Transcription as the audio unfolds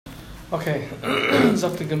Okay, it's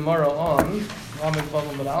up to Gemara on Lamed Vav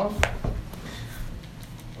Amud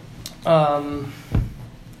Aleph.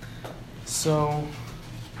 So,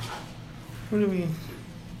 what do we?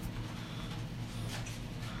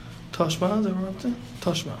 Toshma, is that what we're up to?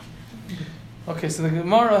 Toshma. Okay, so the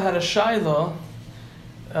Gemara had a shaila.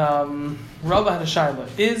 Rabba had a shaila.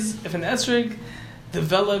 Is if an esrog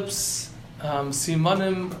develops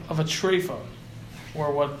simanim of a treifa,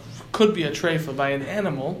 or what could be a treifa by an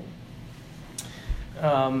animal,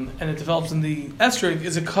 and it develops in the esrog,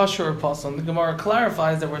 is a kosher or pasul? The Gemara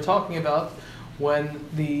clarifies that we're talking about when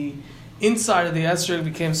the inside of the esrog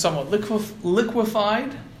became somewhat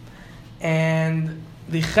liquefied, and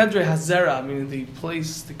the chedre hazera, meaning the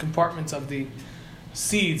compartments of the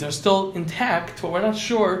seeds are still intact, but we're not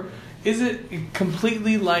sure, is it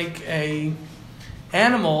completely like a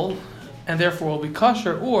animal and therefore will be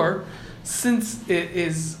kosher, or since it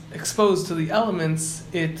is exposed to the elements,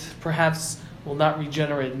 it perhaps will not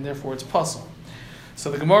regenerate and therefore it's pasul.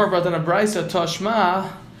 So the Gemara brought down a brisa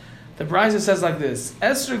Toshma. The brisa says like this: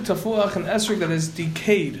 esrog tafuach, an esrog that is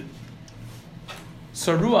decayed.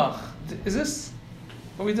 So ruach, is this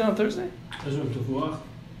what we did on Thursday? Esrog tafuach,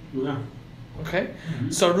 yeah. Okay.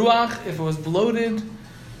 So ruach, if it was bloated,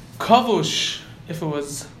 kavush, if it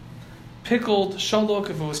was pickled,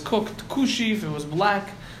 shalok, if it was cooked, kushi, if it was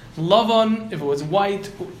black, lavan, if it was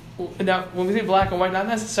white. Now, when we say black and white, not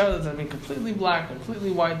necessarily does that mean completely black,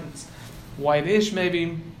 completely white. It's whitish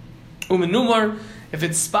maybe. Umenumar, if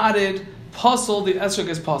it's spotted, pasul, the esrog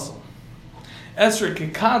is pasul. Esrog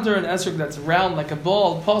kikader, an esrog that's round like a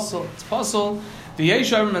ball, pasul, it's pasul. The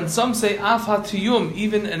Yesharim, and some say af hatiyum,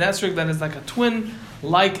 even an esrog that is like a twin,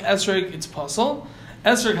 like esrog, it's pasul.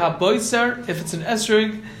 Esrog haboiser, if it's an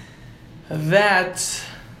esrog that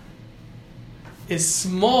is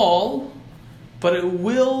small, but it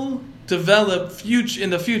will develop in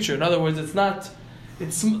the future. In other words, it's not.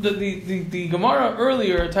 It's the Gemara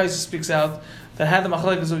earlier. Taisa speaks out that had the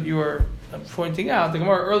machlekes what you were pointing out. The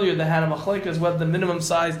Gemara earlier that had a machlekes whether the minimum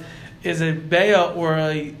size is a beya or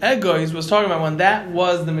a egois was talking about when that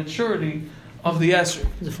was the maturity of the esrog.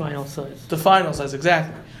 The final size. The final size,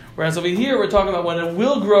 exactly. Whereas over here we're talking about when it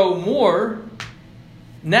will grow more.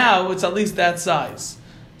 Now it's at least that size.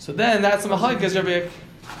 So then that's the machlekes.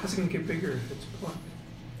 It's going to get bigger if it's plucked.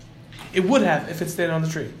 It would have if it stayed on the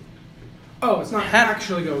tree. Oh, it's not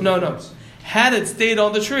actually going. No. Had it stayed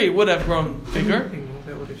on the tree, it would have grown bigger.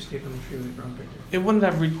 That would have stayed on the tree would have grown bigger. It wouldn't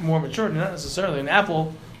have reached more maturity, not necessarily. An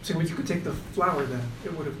apple. So you could take the flower then,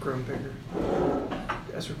 it would have grown bigger.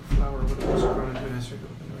 The esrog flower would have also grown into an esrog in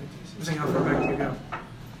the right place. I'm saying how far back do you go?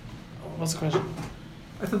 What's the question?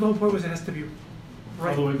 I thought the whole point was it has to be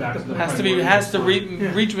right. All the way back to the has to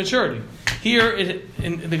reach maturity. Here,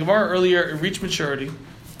 in the Gemara earlier, it reached maturity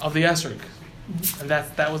of the esrog, and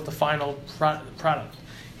that was the final product.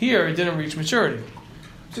 Here, it didn't reach maturity.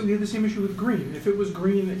 So we had the same issue with green. If it was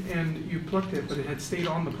green and you plucked it, but it had stayed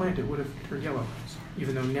on the plant, it would have turned yellow.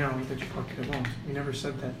 Even though now that you plucked it, it won't. We never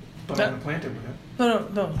said that, but on the plant it would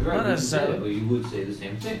have. No, not necessarily. But you would say the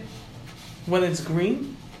same thing. When it's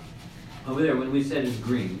green? Over there, when we said it's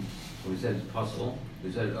green, when we said it's pasul,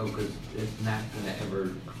 we said, because it's not going to ever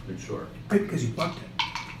mature. Right, because you plucked it.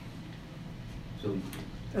 So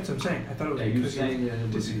that's what I'm saying. I thought it was. Are you saying that it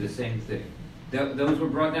would be the same thing? Those were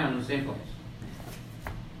brought down in the same place.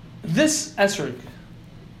 This esrog,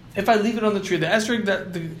 if I leave it on the tree, the esrog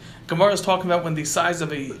that the Gemara is talking about when the size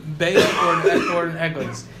of a beya or an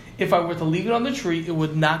eglis, if I were to leave it on the tree, it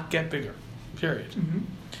would not get bigger. Period. Mm-hmm.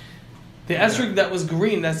 The esrog that was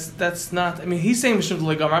green, that's not. I mean, he's saying mishum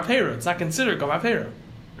legamar pera. It's not considered gamar pera.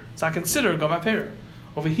 It's not considered gamar pera.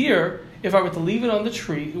 Over here, if I were to leave it on the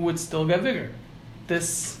tree, it would still get bigger.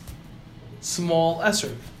 This small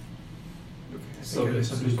esrog. So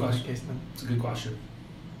it's a good question. It's a good question.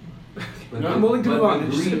 No, I'm willing to move on.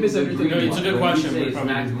 It's just going to miss everything. No, it's a good question. It's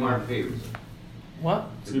not Gemara Pera. What?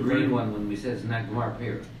 The green one, when we said it's not Gemara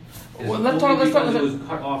Pera. Well, let's talk. It was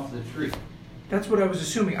cut off the tree. That's what I was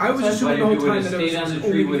assuming. I was assuming the whole time that it was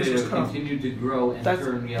only because it was cut off. Continued to grow and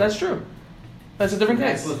turn yellow. That's true. That's a different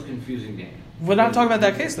case. That's what's confusing, Daniel. We're not talking about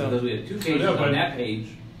that case, though. Because we had two cases on that page,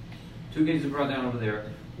 two cases brought down over there.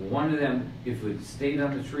 One of them, if it stayed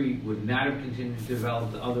on the tree, would not have continued to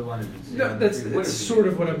develop. The other one, if it stayed on the tree, that's sort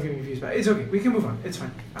of what I'm getting confused about. It's okay. We can move on. It's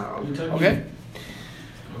fine. Okay.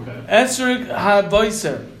 Esrog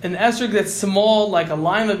haboiser, an esrog that's small, like a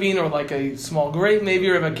lima bean or like a small grape, maybe.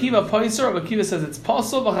 Rabbi Akiva poiser. Rabbi Akiva says it's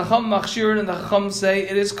pasul. V'chacham machshirin, and the chacham say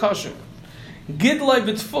it is kosher. Gidlai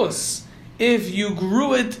b'tfus, if you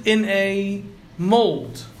grew it in a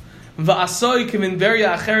mold. V'asoi kimin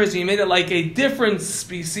beria acheres, you made it like a different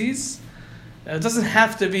species. It doesn't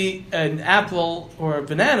have to be an apple or a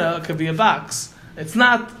banana. It could be a box. It's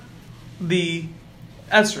not the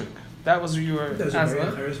esrog. That was what you were asking.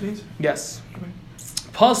 That's means? Yes. Okay.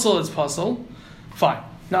 Puzzle is puzzle. Fine.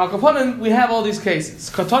 Now, Kapanim, we have all these cases.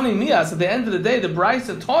 Katani Mias, at the end of the day, the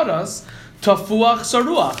Brisa taught us Tafuach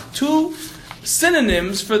Saruach. Two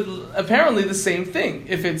synonyms for apparently the same thing.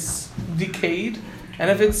 If it's decayed and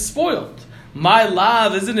if it's spoiled. My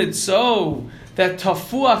love, isn't it so that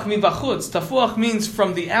Tafuach mi bachutz? Tafuach means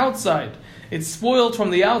from the outside. It's spoiled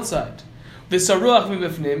from the outside. V'saruach mi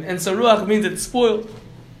bifnim. And Saruach means it's spoiled,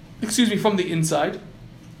 from the inside.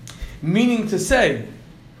 Meaning to say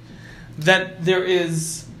that there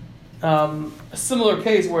is a similar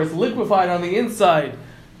case where it's liquefied on the inside.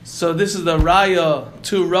 So this is the raya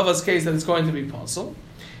to Rava's case that it's going to be possible.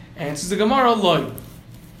 And says the Gemara, loy.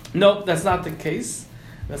 No, that's not the case.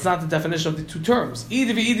 That's not the definition of the two terms.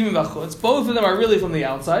 Both of them are really from the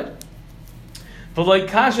outside. But like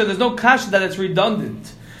kasha, there's no kasha that it's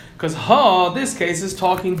redundant. Because this case is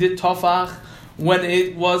talking dit tofach when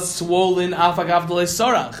it was swollen afagav d'lei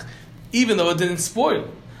sarach, even though it didn't spoil.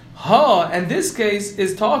 And this case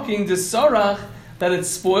is talking to sarach that it's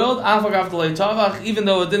spoiled afagav d'lei tavach, even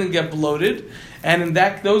though it didn't get bloated. And in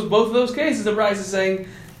both of those cases, the Bryce is saying,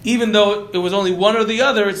 even though it was only one or the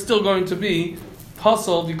other, it's still going to be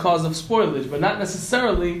puzzle because of spoilage, but not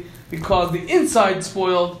necessarily because the inside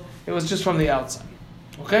spoiled. It was just from the outside.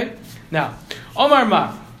 Okay? Now, Omar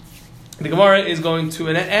Ma, the Gemara is going to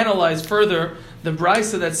analyze further the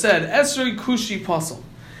brisa that said esrog kushi puzzle.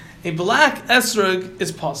 A black esrog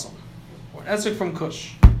is puzzle, or esrog from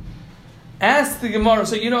Kush. Ask the Gemara.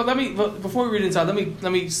 So let me before we read inside.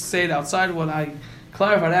 Let me say it outside. What I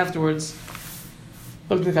clarified afterwards.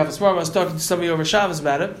 Looked at the Kappas Marva. I was talking to somebody over Shabbos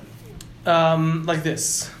about it. Like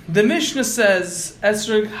this. The Mishnah says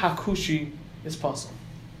esrog hakushi is puzzle.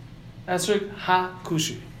 Esrog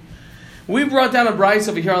hakushi. We brought down a brisa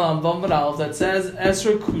over here on Vav Aleph that says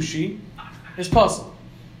esrog kushi is puzzle.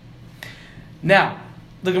 Now,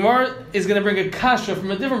 the Gemara is going to bring a kasha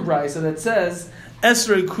from a different brisa that says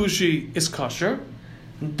esrog kushi is kosher,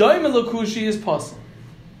 doimel kushi is puzzle.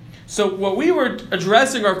 So what we were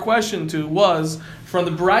addressing our question to was from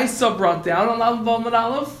the brisa brought down on Vav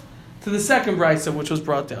Aleph to the second brisa which was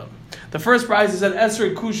brought down. The first brisa said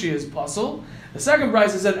esrog kushi is puzzle. The second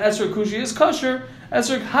brisa said esrog kushi is kosher.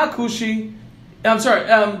 Esrog hakushi,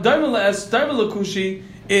 doimel kushi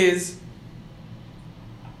is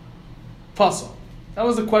puzzle. That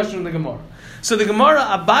was the question of the Gemara. So the Gemara,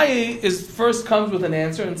 Abaye first comes with an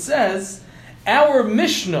answer and says, our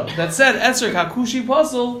Mishnah that said esrog hakushi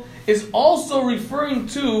puzzle is also referring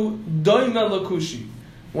to doimel kushi.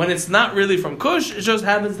 When it's not really from Kush, it just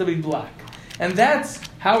happens to be black. And that's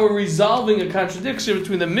how we're resolving a contradiction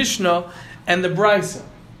between the Mishnah and the Brisa.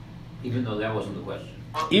 Even though that wasn't the question.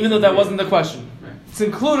 Even though that wasn't the question. Right. It's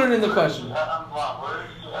included in the question.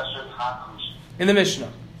 In the Mishnah.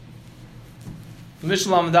 The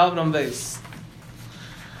Mishnah Lamed on base.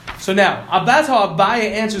 So now, that's how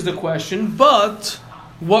Abaye answers the question, but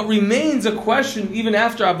what remains a question even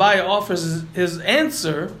after Abaye offers his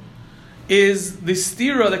answer is the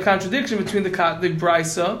stira, the contradiction between the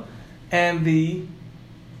Brisa and the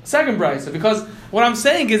second Brisa. Because what I'm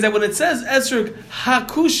saying is that when it says esrog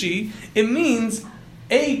hakushi, it means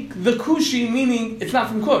the kushi, meaning it's not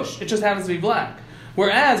from Kush, it just happens to be black.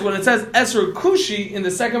 Whereas when it says esrog kushi in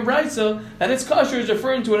the second Brisa, that it's kosher is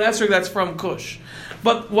referring to an esrog that's from Kush.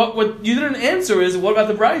 But what you didn't answer is, what about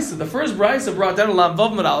the Brisa? The first Brisa brought down Lam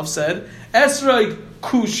Vav Aleph said esrog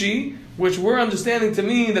kushi, which we're understanding to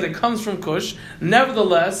mean that it comes from Kush.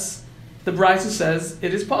 Nevertheless, the Brisa says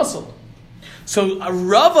it is puzzle. So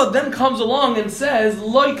Rava then comes along and says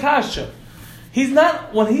loy kasha. He's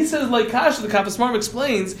not, when he says loy kasha, the Kappas Marva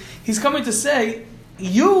explains, he's coming to say,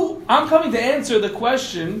 I'm coming to answer the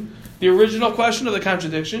question, the original question of the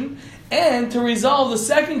contradiction, and to resolve the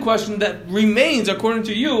second question that remains according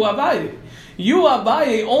to you, Abaye. You,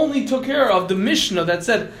 Abaye, only took care of the Mishnah that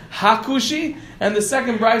said hakushi and the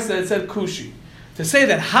second Brisa that said kushi. To say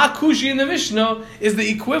that hakushi in the Mishnah is the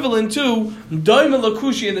equivalent to doimel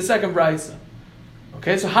kushi in the second Brisa.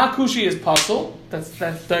 Okay, so hakushi is puzzle, that's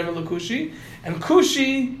doimel kushi, and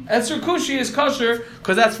kushi, esrog kushi is kosher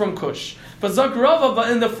because that's from Kush. But Zakrava, but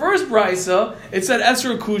in the first Brisa, it said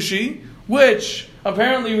esrog kushi, which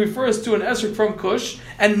apparently refers to an esrog from Kush,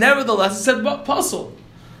 and nevertheless it said puzzle.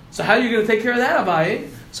 So how are you going to take care of that, Abaye?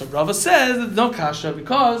 So Rava says that no kasha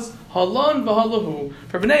because halon v'halahu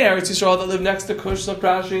for Bnei Eretz Yisrael that live next to Kush, so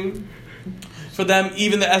crashing for them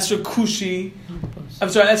even the esrog kushi.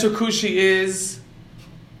 Esrog kushi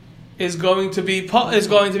is going to be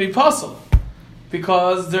puzzle.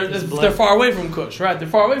 because they're far away from Kush, right? They're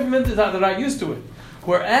far away from it, they're not used to it.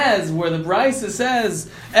 Whereas where the Brisa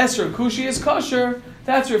says Esrog Kushi is kosher,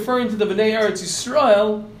 that's referring to the Bnei Eretz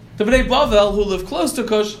Yisrael, the Bnei Bavel who live close to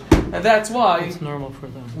Kush, and that's why it's normal for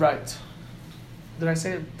them. Right. Did I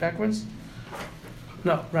say it backwards?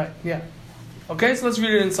 No, right, yeah. Okay, so let's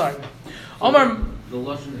read it inside. Omar, the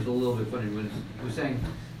Lashon is a little bit funny when we're saying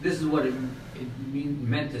this is what it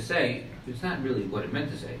meant to say. It's not really what it meant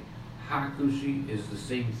to say. Ha-kushi is the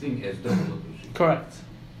same thing as double kushi. correct.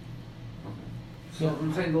 So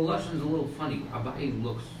I'm saying the Lashon is a little funny. Abai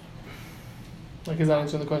looks... Like he's not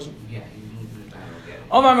answering the question. Yeah, I don't get it.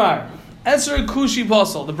 Omar Mar, Esrog Kushi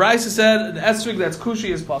Posel. The Brisa said the Esrog that's Kushi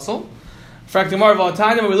is Posel. Fraktimar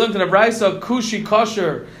V'Atayim, we learned in the Brisa Kushi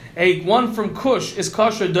kosher. One from Kush is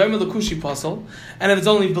kosher, Doima the Kushi Posel. And if it's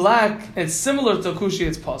only black, it's similar to Kushi,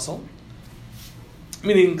 it's Posel.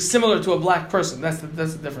 Meaning similar to a black person. That's the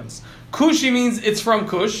difference. Kushi means it's from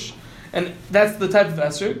Kush, and that's the type of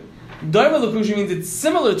Esrog. Doima the Kushi means it's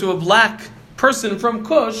similar to a black person from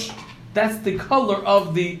Kush. That's the color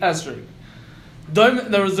of the Esrog.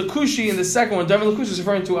 There was the Kushi in the second one. Doima the Kushi is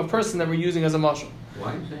referring to a person that we're using as a mashal.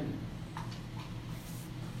 Why are you saying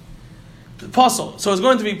Posel. So it's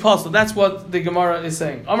going to be Posel. That's what the Gemara is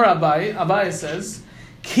saying. Amar Abai says,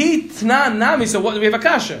 Ki Tnan Nami. So what do we have a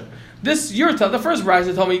kasha? This the first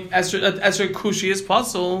Brisa told me Esrog Kushi is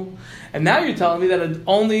Posel, and now you're telling me that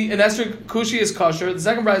only an Esrog Kushi is kosher. The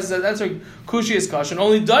second Brisa says Esrog Kushi is kosher, and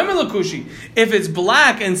only Daimel Kushi. If it's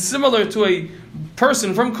black and similar to a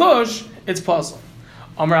person from Kush, it's Posel.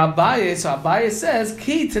 Amar Abaye. So Abaye says,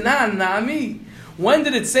 Ki Tnan Nami. When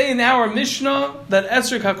did it say in our Mishnah that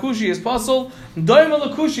Esrog HaKushi is Posel?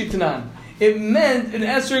 Daimel Kushi Tanan. It meant an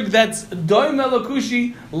Esrog that's Daimel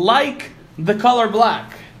Kushi, like the color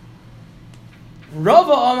black.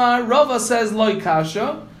 Rava says Loi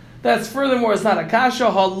Kasha. That's furthermore, it's not a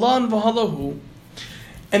Kasha. Halan v'halahu.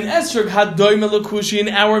 An Esrog had Daimel Kushi in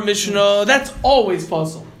our Mishnah. That's always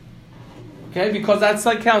Posel. Okay, because that's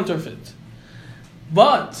like counterfeit.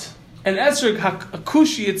 But an Esrog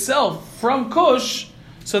HaKushi itself from Kush,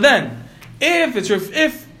 so then, if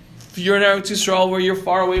you're in Eretz Yisrael where you're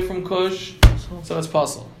far away from Kush, so it's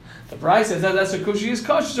Posel. The Brisa says that Esrog Kushi is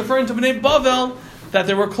Kush, is referring to Bnei Bavel, that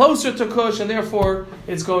they were closer to Kush, and therefore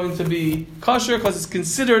it's going to be kosher because it's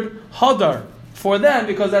considered hadar for them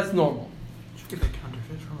because that's normal. Did you get that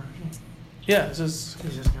counterfeit from Rashi? Yeah, it's just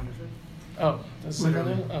counterfeit. Oh, that's the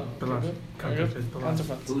Literally. Oh, Belas. okay, Counterfeit. Belas.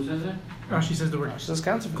 Counterfeit. Who says that? Rashi says the word. Rashi says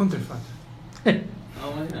counterfeit. Counterfeit.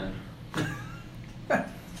 Oh, yeah.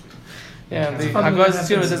 Yeah, the It's funny Haggai that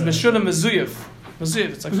says it says happens. Meshulam Mezuyif. Mezuyif,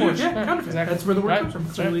 it's like forged. Yeah, counterfeit. Exactly. That's where the word Right? comes from.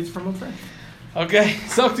 That's Presumably right. it's from Old French. Okay,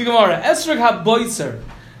 so to Gemara. Esrog HaBoiser.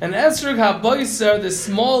 An Esrog HaBoiser, the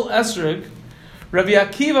small Esrog, Rabbi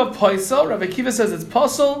Akiva Poisel. Rabbi Akiva says it's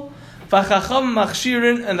Posel. V'chacham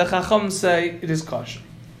Machshirin, and the Chacham say it is kosher.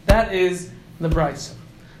 That is the Brisa.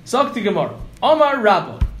 So to Gemara. Omar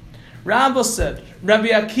Rabba. Rabba said, Rabbi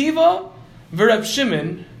Akiva v'Rab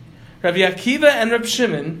Shimon, Rabbi Akiva and Rab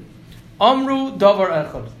Shimon, Amru Davar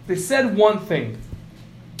Echad. They said one thing.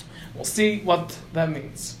 We'll see what that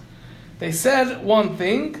means. They said one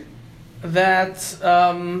thing that,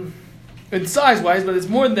 it's size-wise, but it's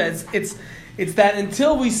more than that. It's that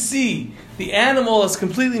until we see the animal is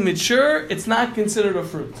completely mature, it's not considered a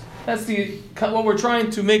fruit. That's what we're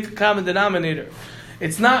trying to make a common denominator.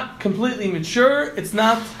 It's not completely mature, it's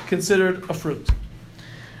not considered a fruit.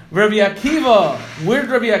 Rabbi Akiva, where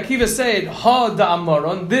did Rabbi Akiva say ha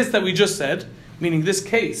da'amaron, this that we just said, meaning this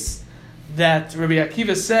case, that Rabbi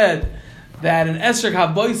Akiva said that an esrog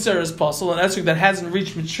haboiser is Posel, an esrog that hasn't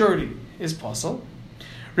reached maturity is Posel.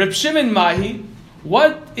 Reb Shimon Mahi,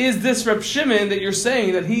 what is this Reb Shimon that you're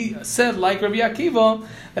saying that he said like Rabbi Akiva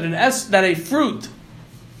that a fruit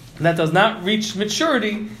that does not reach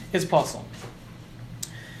maturity is Posel,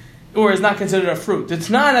 or is not considered a fruit? It's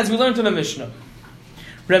not, as we learned in the Mishnah.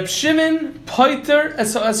 Reb Shimon poiter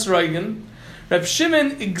esrogim. Reb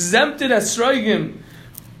Shimon exempted esrogim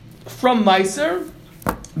from meiser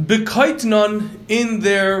b'kaitnon in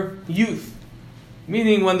their youth,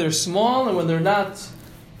 meaning when they're small and when they're not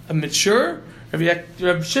mature.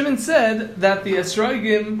 Reb Shimon said that the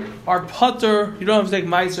esrogim are poter. You don't have to take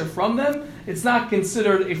meiser from them. It's not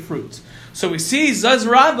considered a fruit. So we see Zaz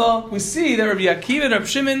Rabbah. We see that Rabbi Akiva and Reb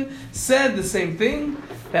Shimon said the same thing,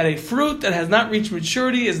 that a fruit that has not reached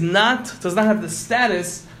maturity does not have the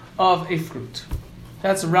status of a fruit.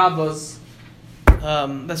 That's Rabbah's.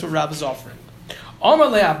 That's what Rabbah's offering. Omar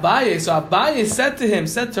le Abaye. So Abaye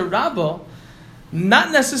said to Rabbah,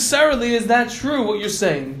 not necessarily is that true what you're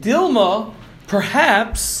saying. Dilma,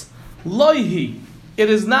 perhaps loihi. It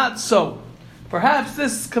is not so. perhaps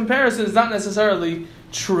this comparison is not necessarily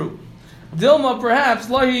true. Dilma, perhaps,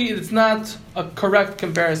 lahi, it's not a correct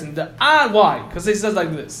comparison. Why? Because he says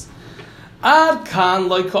like this. Ad kan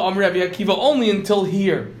loika Amar Rabbi Akiva, only until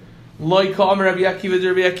here. Loika Amar Rabbi Akiva,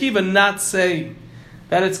 Rabbi Akiva not say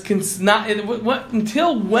that it's not,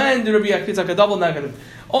 until when did Rabbi Akiva, it's like a double negative.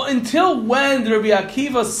 Until when did Rabbi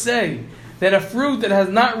Akiva say that a fruit that has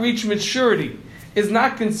not reached maturity is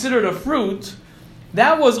not considered a fruit?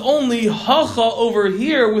 That was only hacha over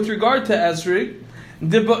here with regard to esrig,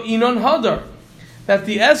 deba inon hadar. That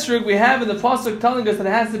the esrig we have in the pasuk telling us that it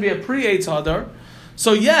has to be a pre-eitz hadar.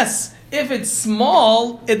 So yes, if it's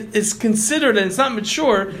small, it is considered, and it's not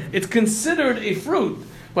mature, it's considered a fruit,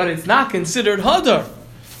 but it's not considered hadar.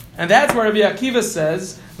 And that's where Rabbi Akiva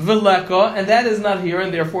says, Vileka, and that is not here,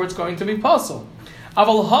 and therefore it's going to be pasul.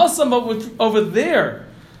 Aval hasam, but over there,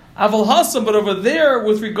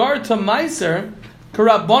 with regard to Meiser,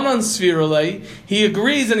 Karabbanon Svirulei, he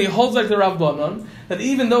agrees and he holds like the Rabbanon, that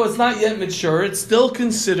even though it's not yet mature, it's still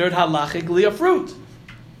considered halachically a fruit.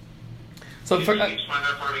 So, Can you explain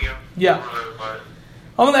that part again? Yeah.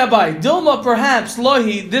 Dilma, perhaps,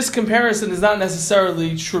 lohi, this comparison is not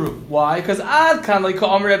necessarily true. Why? Because ad kan like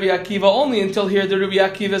Amar Rabbi Akiva, only until here did Rabbi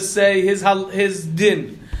Akiva say his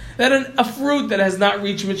din. That a fruit that has not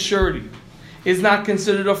reached maturity is not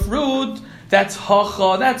considered a fruit. That's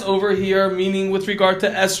hacha, that's over here, meaning with regard to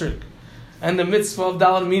esrig. And the mitzvah of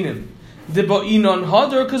dalad minim. Deba inon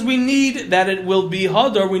hadar, because we need that it will be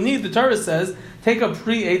hadar. We need, the Torah says, take a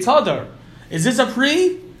pre-eitz hadar. Is this a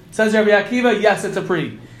pre? Says Rabbi Akiva, yes, it's a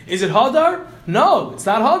pre. Is it hadar? No, it's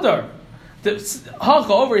not hadar. The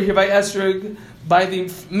hacha over here by esrig, by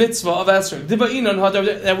the mitzvah of esrig. Deba inon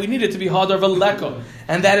hadar, that we need it to be hadar v'leko.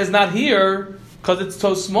 And that is not here, because it's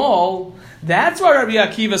so small. That's why Rabbi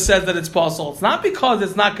Akiva says that it's possible. It's not because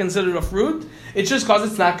it's not considered a fruit, it's just because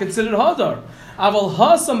it's not considered hadar. Aval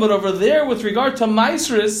hasam, but over there, with regard to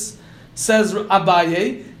maisris, says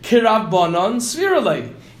Abaye, kirabbanon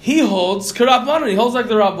svirale. He holds kirabbanon, he holds like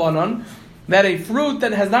the rabbanon, that a fruit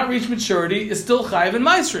that has not reached maturity is still chayiv in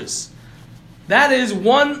maisris. That is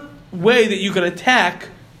one way that you could attack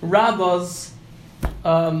Rabba's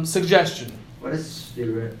suggestion. What is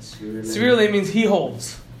svirale? Svirale means he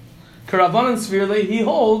holds. Karabbanon Svirle, he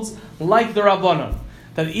holds like the Rabbanon,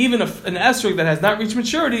 that even an esrog that has not reached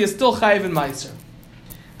maturity is still chayiv in meiser.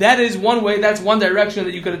 That is one way, that's one direction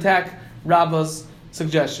that you could attack Rabba's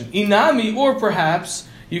suggestion. Inami, or perhaps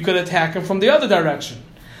you could attack him from the other direction.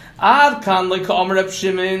 Ad kan like Amar Reb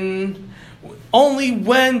Shimon, only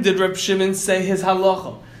when did Reb Shimon say his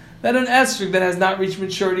halacha? That an esrog that has not reached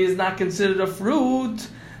maturity is not considered a fruit.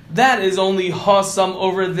 That is only hasam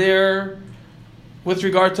over there. With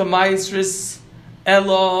regard to Maisris,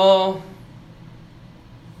 Ella,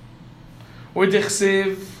 or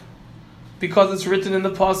Dichsiv, because it's written in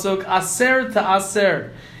the Pasuk, Aser to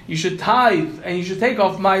Aser. You should tithe and you should take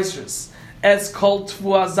off Maisris. Es kol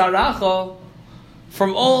tvu azaracha,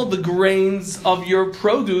 from all the grains of your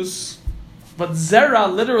produce. But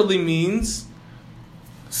Zera literally means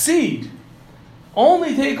seed.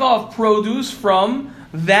 Only take off produce from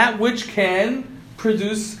that which can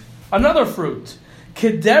produce another fruit.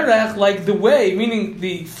 Kederech, like the way, meaning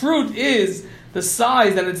the fruit is the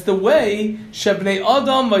size and it's the way Shebnei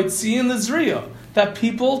Adam might see in the Zriya, that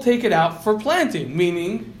people take it out for planting.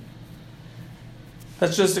 Meaning,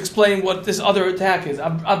 let's just explain what this other attack is.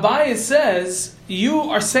 Abaye says, you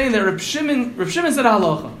are saying that Reb Shimon said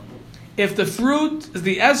halacha. If the fruit,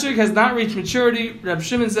 the esrog has not reached maturity, Reb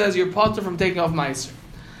Shimon says you're potter from taking off meiser.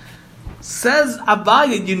 Says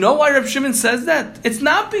Abaye, you know why Reb Shimon says that? It's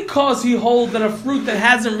not because he holds that a fruit that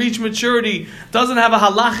hasn't reached maturity doesn't have a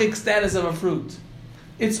halachic status of a fruit.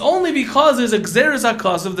 It's only because there's a gzeres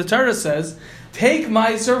hakos, the Torah says, take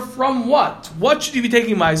meiser from what? What should you be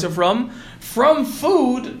taking meiser from? From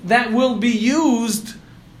food that will be used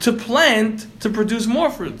to plant to produce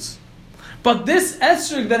more fruits. But this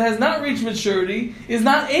esrog that has not reached maturity is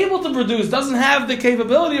not able to produce, doesn't have the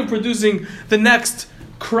capability of producing the next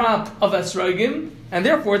crop of esrogim, and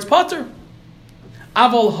therefore it's potter.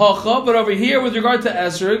 Aval hacha, but over here with regard to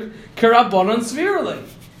esrog, karabbanon svirale.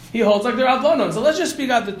 He holds like the rabbanon. So let's just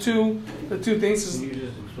speak out the two things. Can you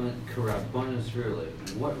just explain karabbanon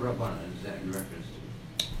svirale? What rabbanon is that in reference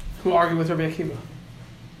to? Who argue with Rabbi Akiva?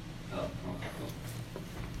 Oh.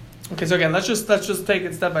 Okay, so again, let's just take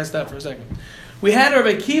it step by step for a second. We had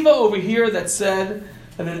Rabbi Akiva over here that said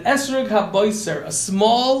that an esrog haboiser, a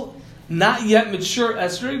small, not yet mature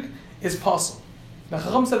esrog, is possible. Now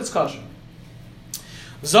Chacham said it's kosher.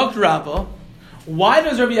 Zogt Rabbah, why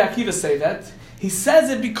does Rabbi Akiva say that? He says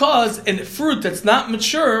it because in fruit that's not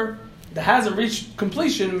mature, that hasn't reached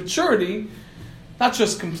completion, maturity, not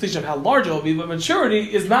just completion of how large it will be, but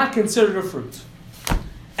maturity is not considered a fruit.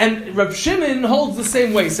 And Reb Shimon holds the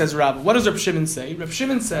same way, says Rabbi. What does Reb Shimon say? Reb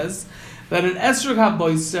Shimon says that an esrog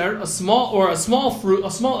haboiser, a small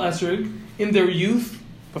esrog in their youth,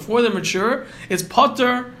 before they're mature, is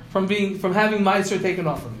potter from having meiser taken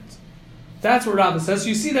off from it. That's what Rabbi says. So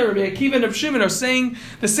you see that Rabbi Akiva and Reb Shimon are saying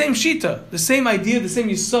the same shita, the same idea, the same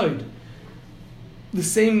yisod, the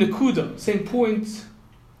same nekuda, same point,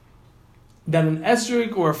 that an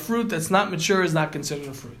esrog or a fruit that's not mature is not considered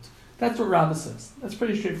a fruit. That's what Rabbi says. That's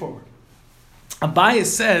pretty straightforward. Abaye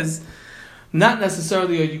says, not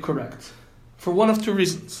necessarily are you correct, for one of two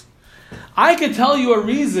reasons. I could tell you a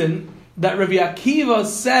reason that Rabbi Akiva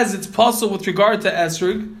says it's possible with regard to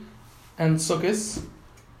esrog and sukkis.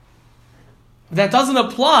 That doesn't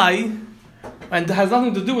apply and has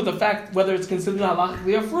nothing to do with the fact whether it's considered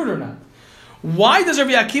halachically a fruit or not. Why does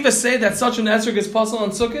Rabbi Akiva say that such an esrog is possible on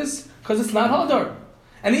sukkis? Because it's not hadar.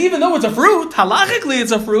 And even though it's a fruit, halachically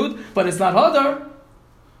it's a fruit, but it's not hadar.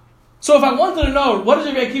 So if I wanted to know, what does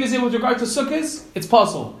Rabbi Akiva say with regard to sukkis? It's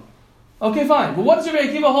possible. Okay, fine. But what does Rabbi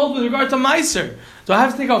Akiva hold with regard to meiser? Do I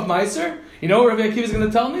have to take off meiser? You know what Rabbi Akiva is going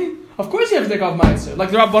to tell me? Of course you have to take off meiser.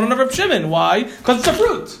 Like the Rabbanon of Reb Shimon. Why? Because it's a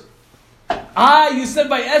fruit. You said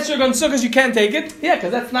by esrog on sukkis you can't take it? Yeah,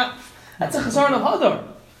 because that's a chesaron of hadar.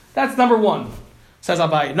 That's number one, says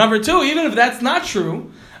Abaye. Number two, even if that's not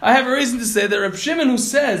true, I have a reason to say that Reb Shimon, who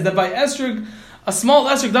says that by esrog, a small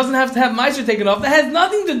esrog doesn't have to have meiser taken off, that has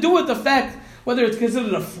nothing to do with the fact whether it's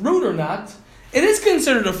considered a fruit or not. It is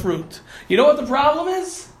considered a fruit. You know what the problem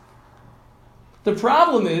is? The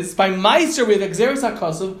problem is, by meiser we have exeris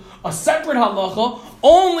hakasav, a separate halacha,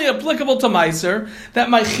 only applicable to meiser, that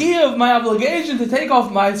my chiyuv, my obligation to take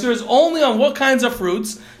off meiser is only on what kinds of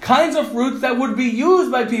fruits that would be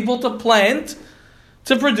used by people to plant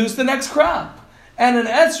to produce the next crop. And an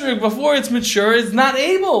esrog, before it's mature, is not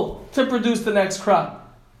able to produce the next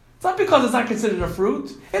crop. It's not because it's not considered a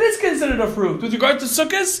fruit. It is considered a fruit. With regard to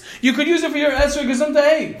sukkahs, you could use it for your esrog gesundheit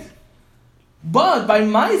to eat. But by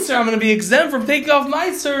meiser, I'm going to be exempt from taking off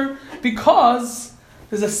meiser because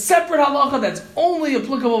there's a separate halacha that's only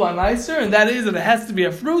applicable by meiser, and that is that it has to be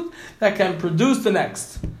a fruit that can produce the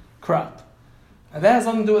next crop. And that has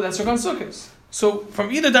nothing to do with esrog on sukkahs. So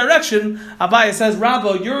from either direction, Abaye says,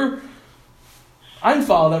 Rabbi, your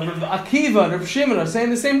Einfall that Rabbi Akiva and Reb Shimon are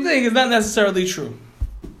saying the same thing is not necessarily true.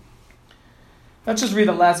 Let's just read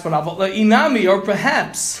the last one. Inami, or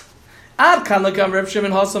perhaps, Ad kan lekam Reb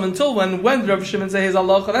Shimon hasam, until when Reb Shimon says his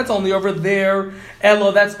halacha, that's only over there.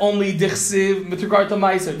 Elo, that's only dichsiv with regard to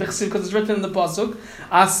meiser. Dichsiv because it's written in the pasuk.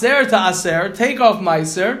 Aser to aser, take off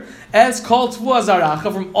meiser, as called tvu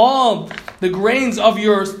azaracha, from all the grains of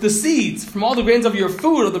the seeds, from all the grains of your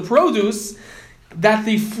food or the produce, that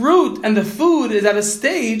the fruit and the food is at a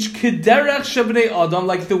stage kederech shebnei adam,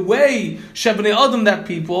 like the way shebnei adam, that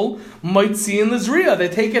people might see in Lizriya. They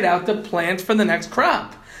take it out to plant for the next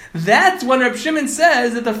crop. That's when Reb Shimon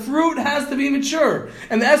says that the fruit has to be mature.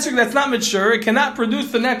 And the esrog that's not mature, it cannot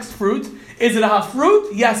produce the next fruit. Is it a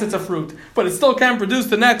fruit? Yes, it's a fruit. But it still can't produce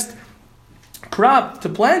the next crop to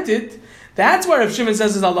plant it. That's why Reb Shimon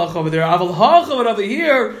says his halach over there. Aval ha'achavad over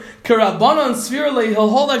here, k'Rabbanan svirle, he'll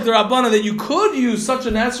hold like the Rabbanan that you could use such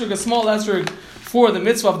an esrog, a small esrog, for the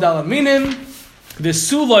mitzvah of Dalan Minim, the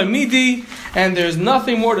suloi midi, and there's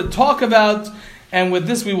nothing more to talk about. And with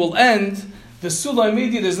this we will end. The suloi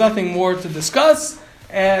midi, there's nothing more to discuss.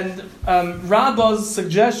 And Rabba's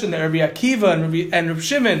suggestion that Rabbi Akiva and Reb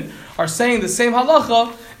Shimon are saying the same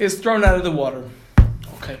halacha is thrown out of the water.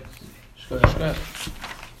 Okay. Go ahead.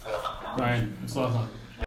 Ryan, it's